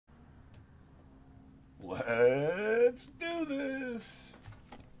Let's do this.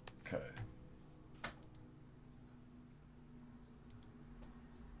 Okay.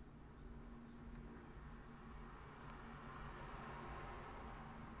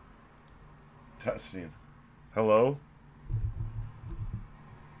 Testing. Hello?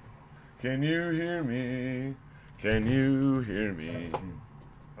 Can you hear me? Can you hear me?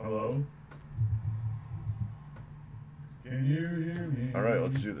 Hello? Can you hear me? All right,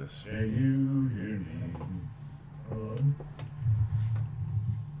 let's do this. Can you hear me? Hello?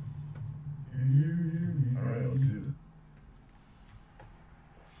 Can you hear me? All right, let's do this.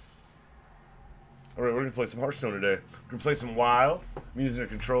 All right, we're gonna play some Hearthstone today. We're gonna play some Wild. I'm using a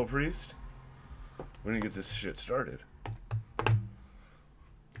Control Priest. We're gonna get this shit started.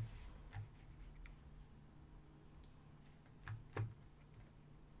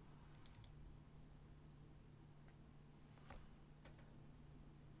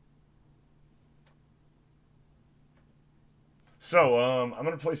 So, I'm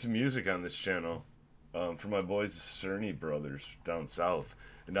gonna play some music on this channel for my boys, Cerny brothers down south,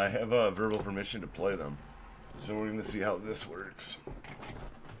 and I have verbal permission to play them. So we're gonna see how this works.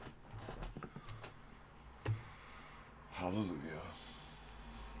 Hallelujah.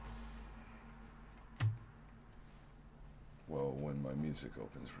 Well, when my music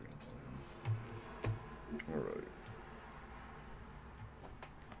opens, we're gonna play them. All right.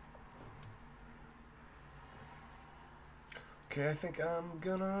 Okay, I think I'm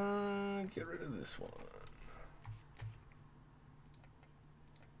gonna get rid of this one.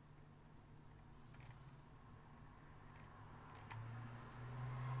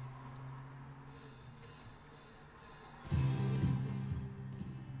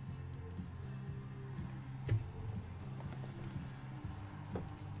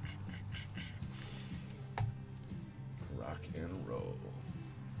 Rock and roll.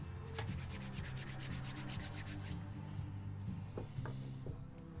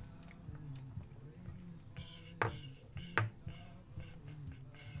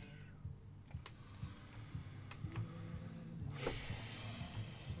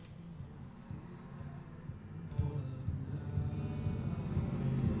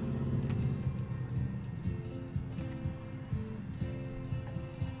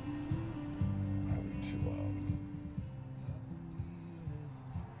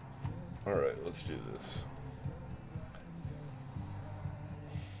 All right, let's do this.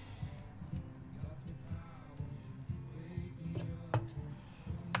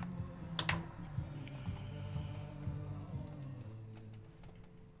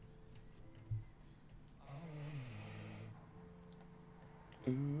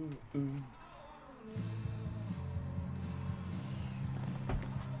 Ooh, ooh.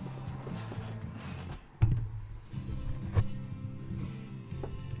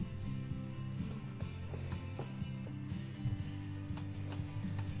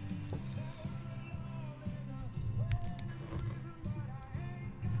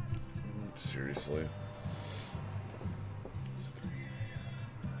 Seriously.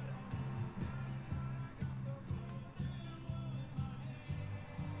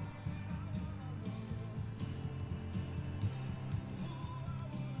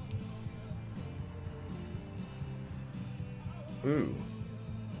 Ooh.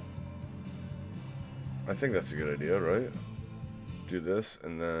 I think that's a good idea, right? Do this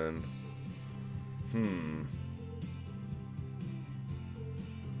and then...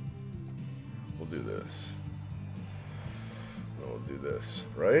 We'll do this. We'll do this,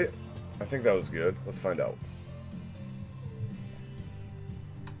 right? I think that was good. Let's find out.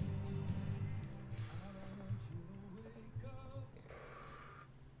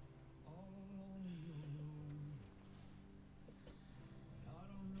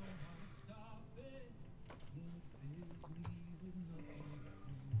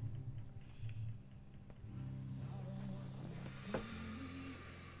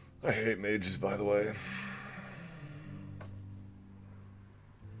 I hate mages, by the way.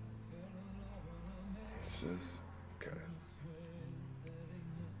 What's this? Okay.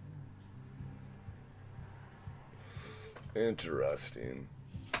 Interesting.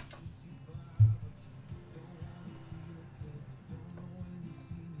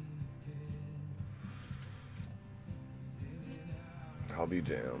 I'll be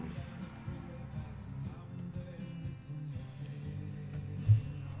damned.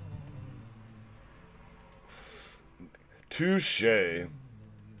 Touché.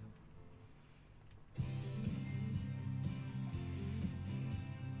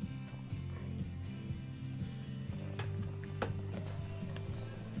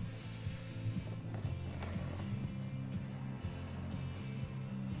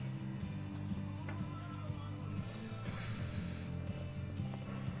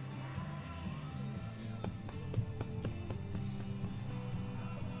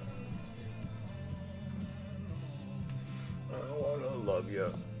 love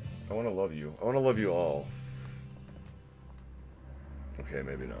you. I want to love you. I want to love you all. Okay,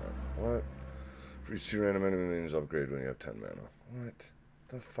 maybe not. What? For each 2 random enemy minions upgrade when you have 10 mana. What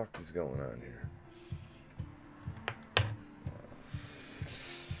the fuck is going on here?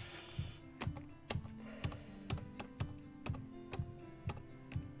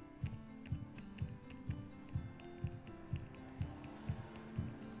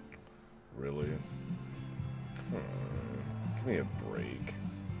 Really? Give me a break.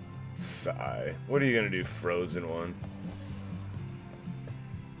 Sigh. What are you gonna do, frozen one?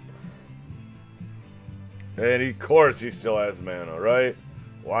 And of course he still has mana, right?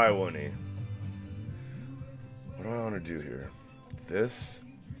 Why wouldn't he? What do I want to do here? This?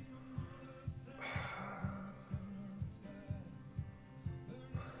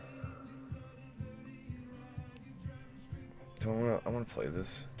 I want to play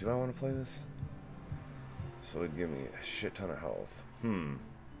this. Do I want to play this? So it'd give me a shit ton of health.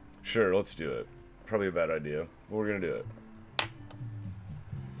 Sure, let's do it. Probably a bad idea, but we're gonna do it.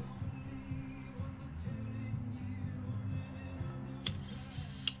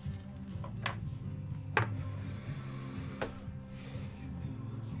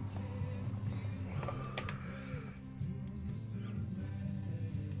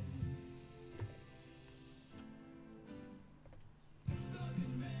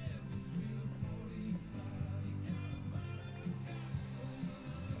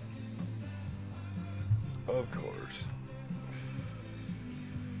 Of course.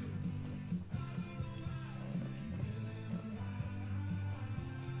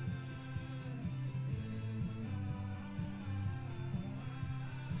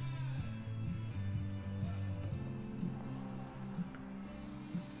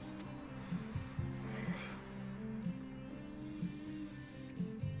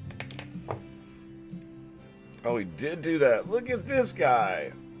 Oh, he did do that. Look at this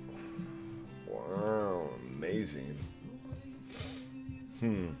guy. Wow, amazing.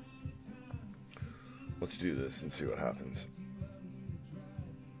 Let's do this and see what happens.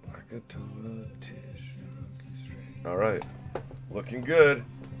 Like a politician. All right, looking good.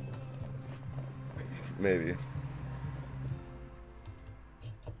 Maybe.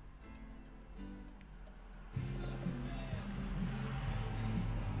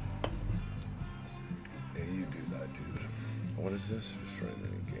 Hey, you do that, dude. What is this? Destroy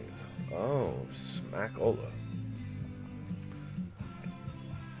many gains. Oh, Smackola.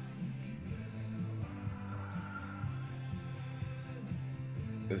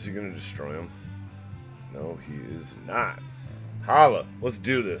 Is he gonna destroy him? No, he is not. Holla, let's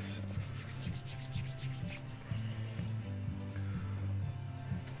do this.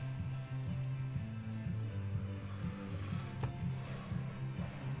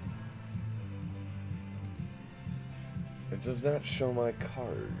 It does not show my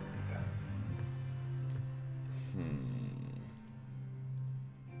card.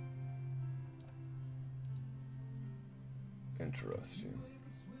 Interesting.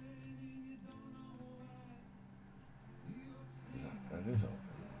 That is open.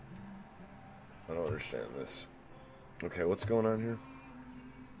 I don't understand this. Okay, what's going on here?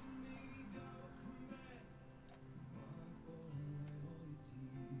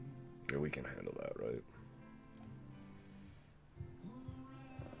 Yeah, we can handle that, right?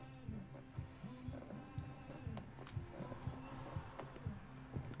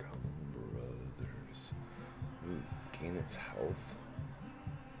 Gain its health.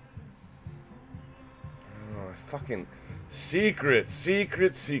 Oh, fucking secrets.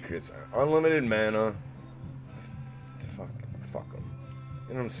 Unlimited mana. Fuck them.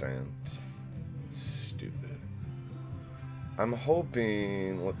 You know what I'm saying? It's stupid. I'm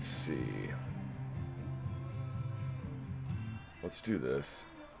hoping. Let's see. Let's do this.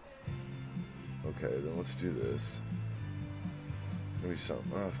 Okay, then let's do this. Maybe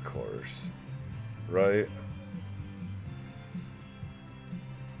something. Of course. Right?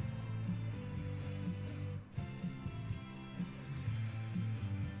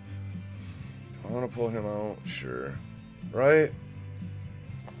 I want to pull him out, sure. Right?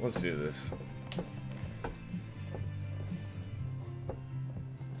 Let's do this.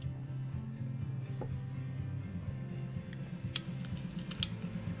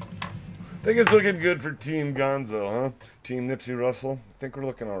 I think it's looking good for Team Gonzo, huh? Team Nipsey Russell. I think we're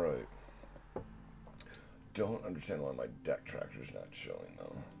looking alright. Don't understand why my deck tracker's not showing,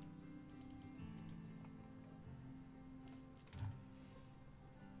 though.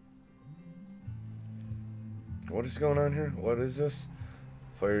 What is going on here? What is this?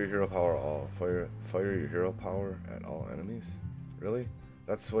 Fire your hero power all. Fire your hero power at all enemies? Really?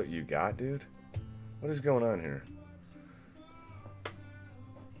 That's what you got, dude? What is going on here?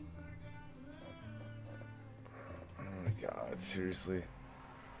 God, seriously?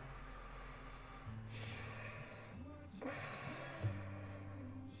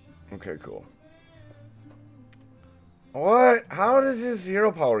 Okay, cool. What? How does his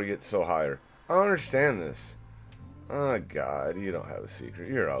hero power get so higher? I don't understand this. Oh, God, you don't have a secret.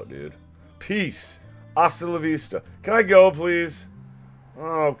 You're out, dude. Peace. Hasta la vista. Can I go, please?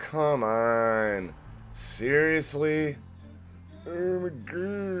 Oh, come on. Seriously? Oh, my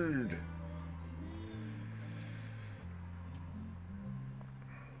God.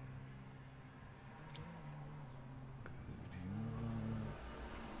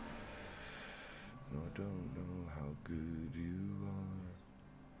 No, I don't know how good you are.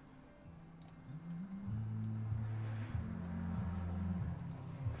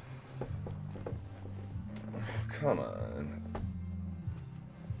 Oh, come on.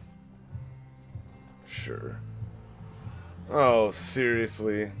 Sure. Oh,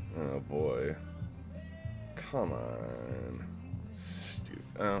 seriously? Oh, boy. Come on. Stupid.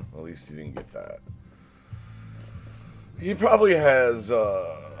 Oh, at least he didn't get that. He probably has,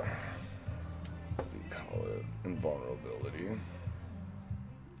 what do you call it? Invulnerability.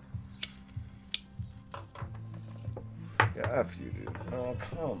 Yeah, F you, dude. Oh,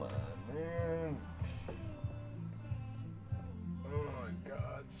 come on, man. Oh, my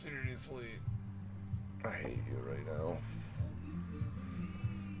God. Seriously. I hate you right now.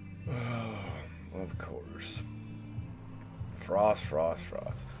 Oh, of course. Frost, frost,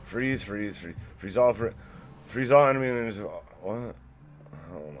 frost. Freeze, freeze, freeze. Freeze all enemy enemies. What?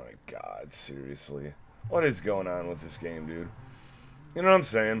 Oh my God, seriously. What is going on with this game, dude? You know what I'm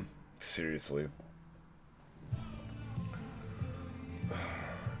saying? Seriously.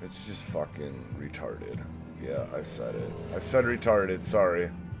 It's just fucking retarded. Yeah, I said it. I said retarded,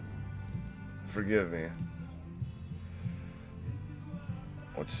 sorry. Forgive me.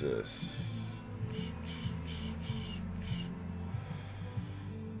 What's this?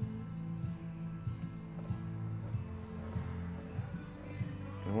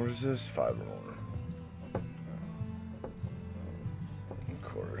 What is this? 5 or more. Of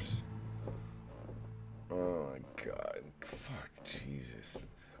course. Oh my God. Fuck, Jesus.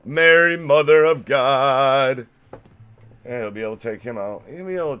 Mary, Mother of God. Yeah, he'll be able to take him out. He'll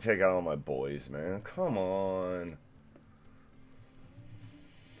be able to take out all my boys, man. Come on.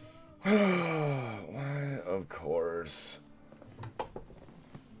 What? Of course.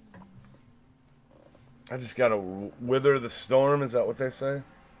 I just gotta wither the storm, is that what they say?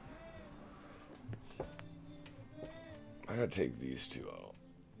 I gotta take these two out.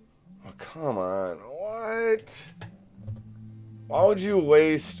 Oh, come on. What? Why would you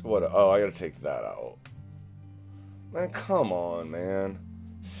waste... What? Oh, I gotta take that out. Man, come on, man.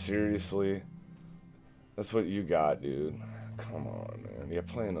 Seriously? That's what you got, dude. Come on, man. Yeah,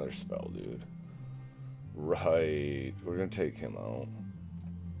 play another spell, dude. Right. We're gonna take him out.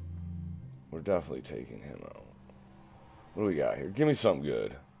 We're definitely taking him out. What do we got here? Give me something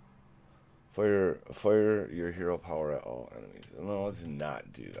good. Fire your hero power at all enemies. No, let's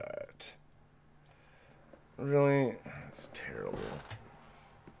not do that. Really? That's terrible.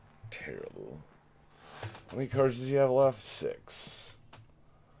 Terrible. How many cards does he have left? 6.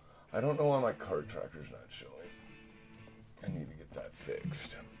 I don't know why my card tracker's not showing. I need to get that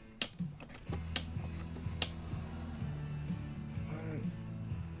fixed.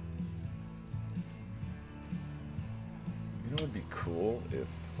 You know what would be cool if...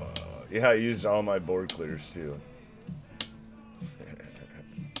 yeah, I used all my board clears too.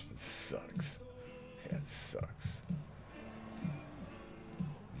 It sucks. Yeah, it sucks.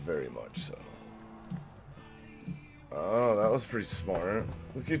 Very much so. Oh, that was pretty smart.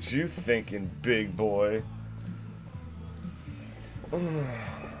 Look at you thinking, big boy. Oh,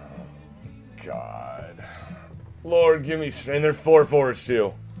 God. Lord, give me... And they're 4/4s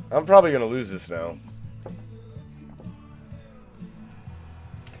too. I'm probably going to lose this now.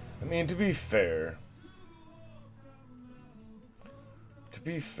 I mean, to be fair,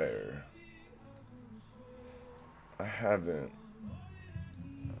 I haven't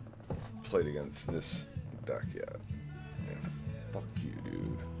played against this deck yet. Yeah, fuck you,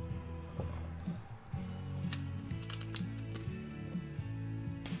 dude.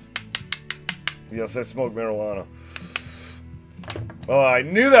 Yes, I smoke marijuana. Oh, I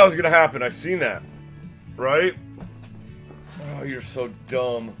knew that was gonna happen. I seen that. Right? Oh, you're so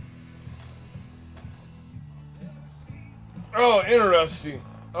dumb. Oh, interesting.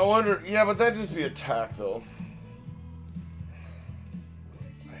 I wonder... Yeah, but that'd just be attack, though.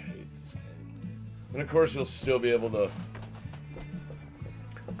 I hate this game. And, of course, you'll still be able to...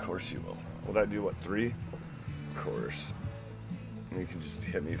 Of course you will. Will that do, what, 3? Of course. And you can just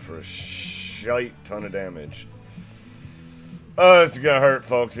hit me for a shite ton of damage. Oh, it's gonna hurt,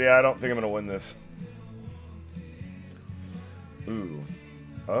 folks. Yeah, I don't think I'm gonna win this. Ooh.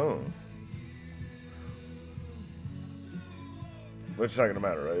 Oh. Which is not gonna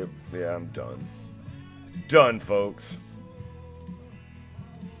matter, right? Yeah, I'm done. Done, folks.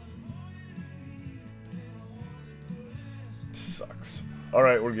 Sucks.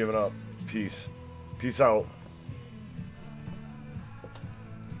 Alright, we're giving up. Peace. Peace out.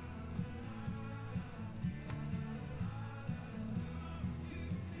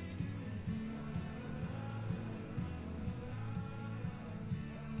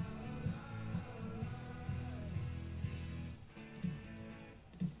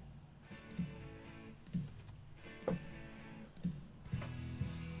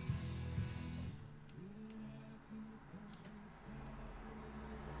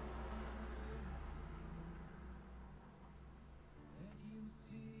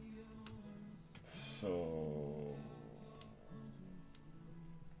 So,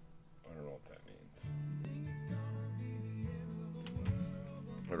 I don't know what that means.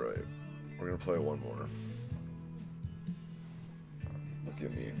 Alright, we're gonna play one more. Look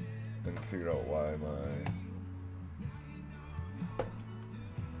at me. And figure out why my...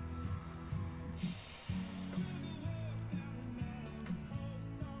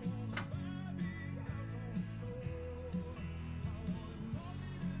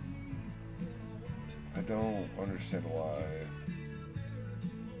 I don't understand why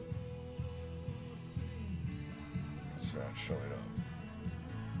it's not showing up.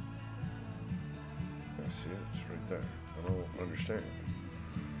 I see it, it's right there. I don't understand.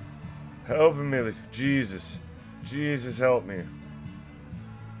 Help me, Jesus. Jesus, help me.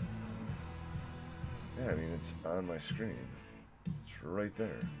 Yeah, I mean, it's on my screen. It's right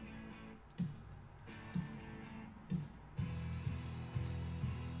there.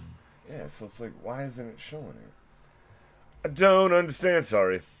 Yeah, so it's like, why isn't it showing it? I don't understand,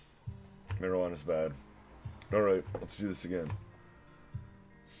 sorry. Marijuana's bad. Alright, let's do this again.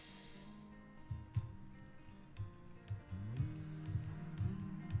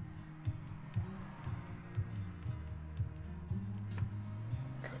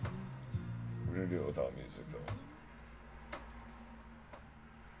 Okay. We're gonna do it without music, though.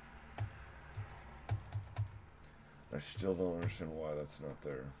 I still don't understand why that's not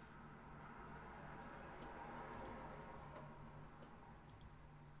there.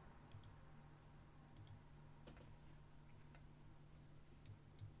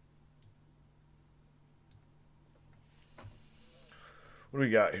 What do we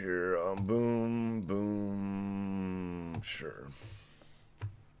got here? Boom, boom. Sure.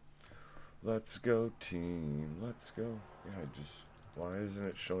 Let's go, team. Let's go. Yeah, why isn't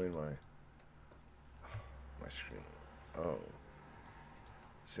it showing my screen? Oh.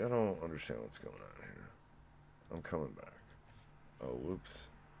 See, I don't understand what's going on here. I'm coming back. Oh, whoops.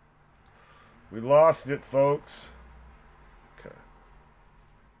 We lost it, folks. Okay.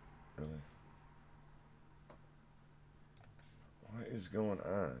 Really? What is going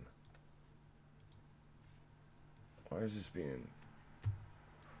on? Why is this being...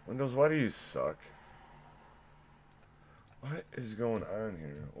 Windows, why do you suck? What is going on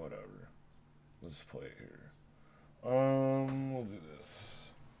here? Whatever. Let's play it here. We'll do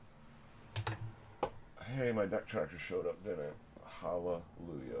this. Hey, my deck tracker showed up, didn't it?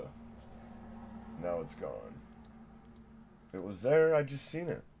 Hallelujah. Now it's gone. It was there, I just seen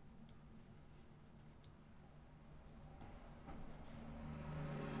it.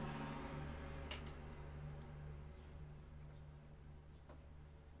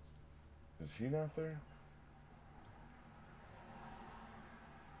 Is he not there?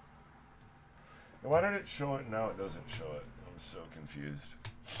 Why did it show it and now it doesn't show it? I'm so confused.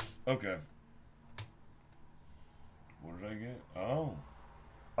 Okay. What did I get? Oh.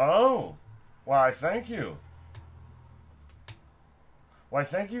 Oh! Why, thank you. Why,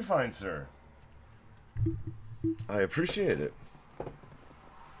 thank you, fine sir. I appreciate it.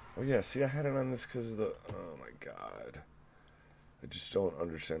 Oh, yeah, see, I had it on this because of the... Oh, my God. I just don't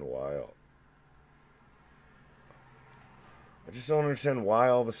understand why... I just don't understand why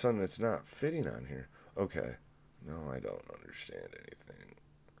all of a sudden it's not fitting on here. Okay. No, I don't understand anything.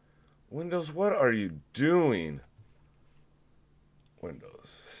 Windows, what are you doing?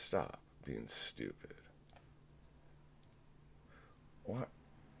 Windows, stop being stupid. What?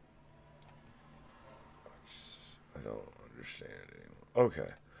 I don't understand anymore.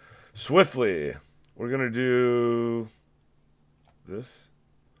 Okay. Swiftly, we're going to do this.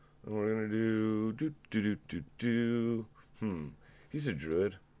 And we're going to do... He's a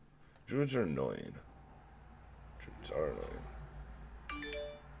druid. Druids are annoying. Druids are annoying.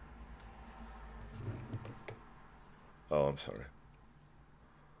 Oh, I'm sorry.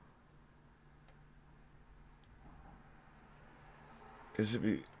 Is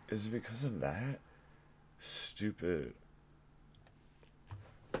it because of that? Stupid.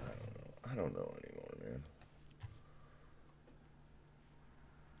 I don't know anymore, man.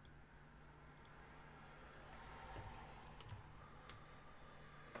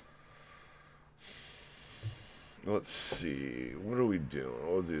 Let's see. What are we doing?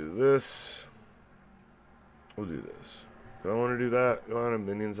 We'll do this. We'll do this. Do I want to do that? Do I want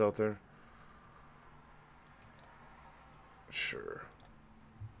minions out there? Sure.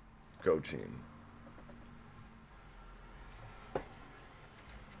 Go team.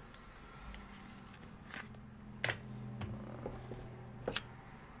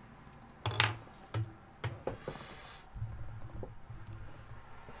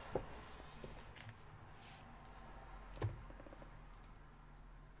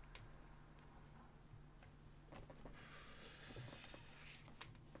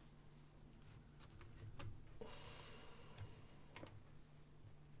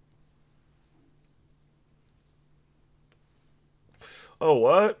 Oh,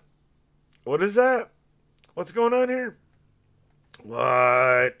 what? What is that? What's going on here?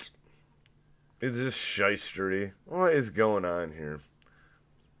 What? Is this shystery? What is going on here?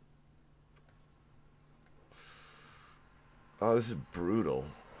 Oh, this is brutal.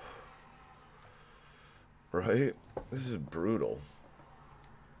 Right? This is brutal.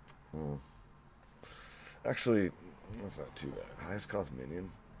 Actually, that's not too bad. Highest cost minion?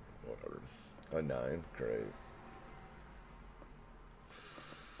 Whatever. A 9. Great.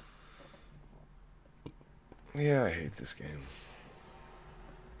 Yeah, I hate this game.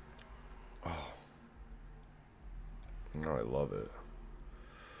 Oh. No, I love it.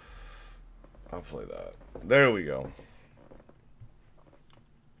 I'll play that. There we go.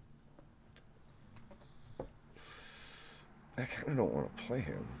 I kind of don't want to play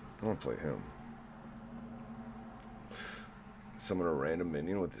him. I want to play him. Summon a random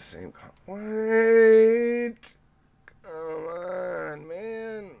minion with the same... Wait! Come on,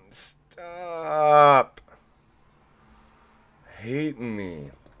 man. Stop. Hating me.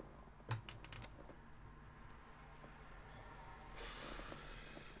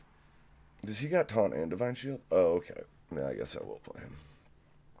 Does he got taunt and divine shield? Oh, okay. Yeah, I guess I will play him.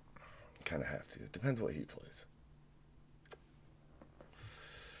 Kind of have to. It depends what he plays.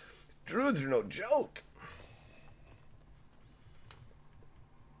 Druids are no joke.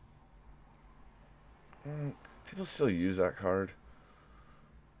 People still use that card.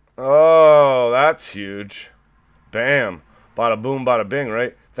 Oh, that's huge. Bam. Bada boom, bada bing,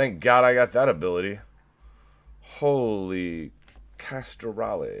 right? Thank God I got that ability. Holy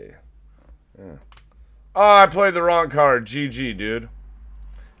Castrale. Yeah. Oh, I played the wrong card. GG, dude.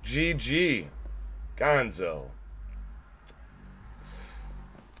 GG. Gonzo.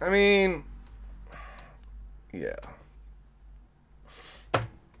 I mean, yeah.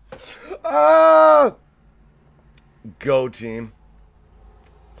 Ah! Go team.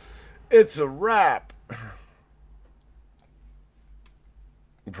 It's a wrap.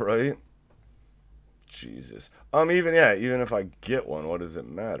 Right? Jesus. Even if I get one, what does it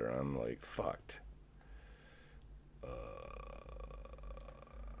matter? I'm like fucked.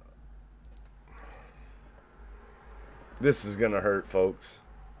 This is gonna hurt, folks.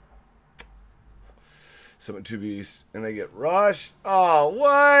 Summon 2 beasts and they get rushed. Oh,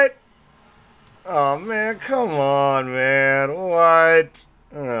 what? Oh man, come on, man. What?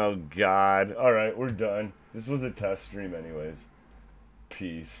 Oh God. Alright, we're done. This was a test stream anyways.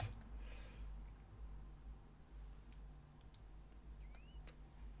 Peace.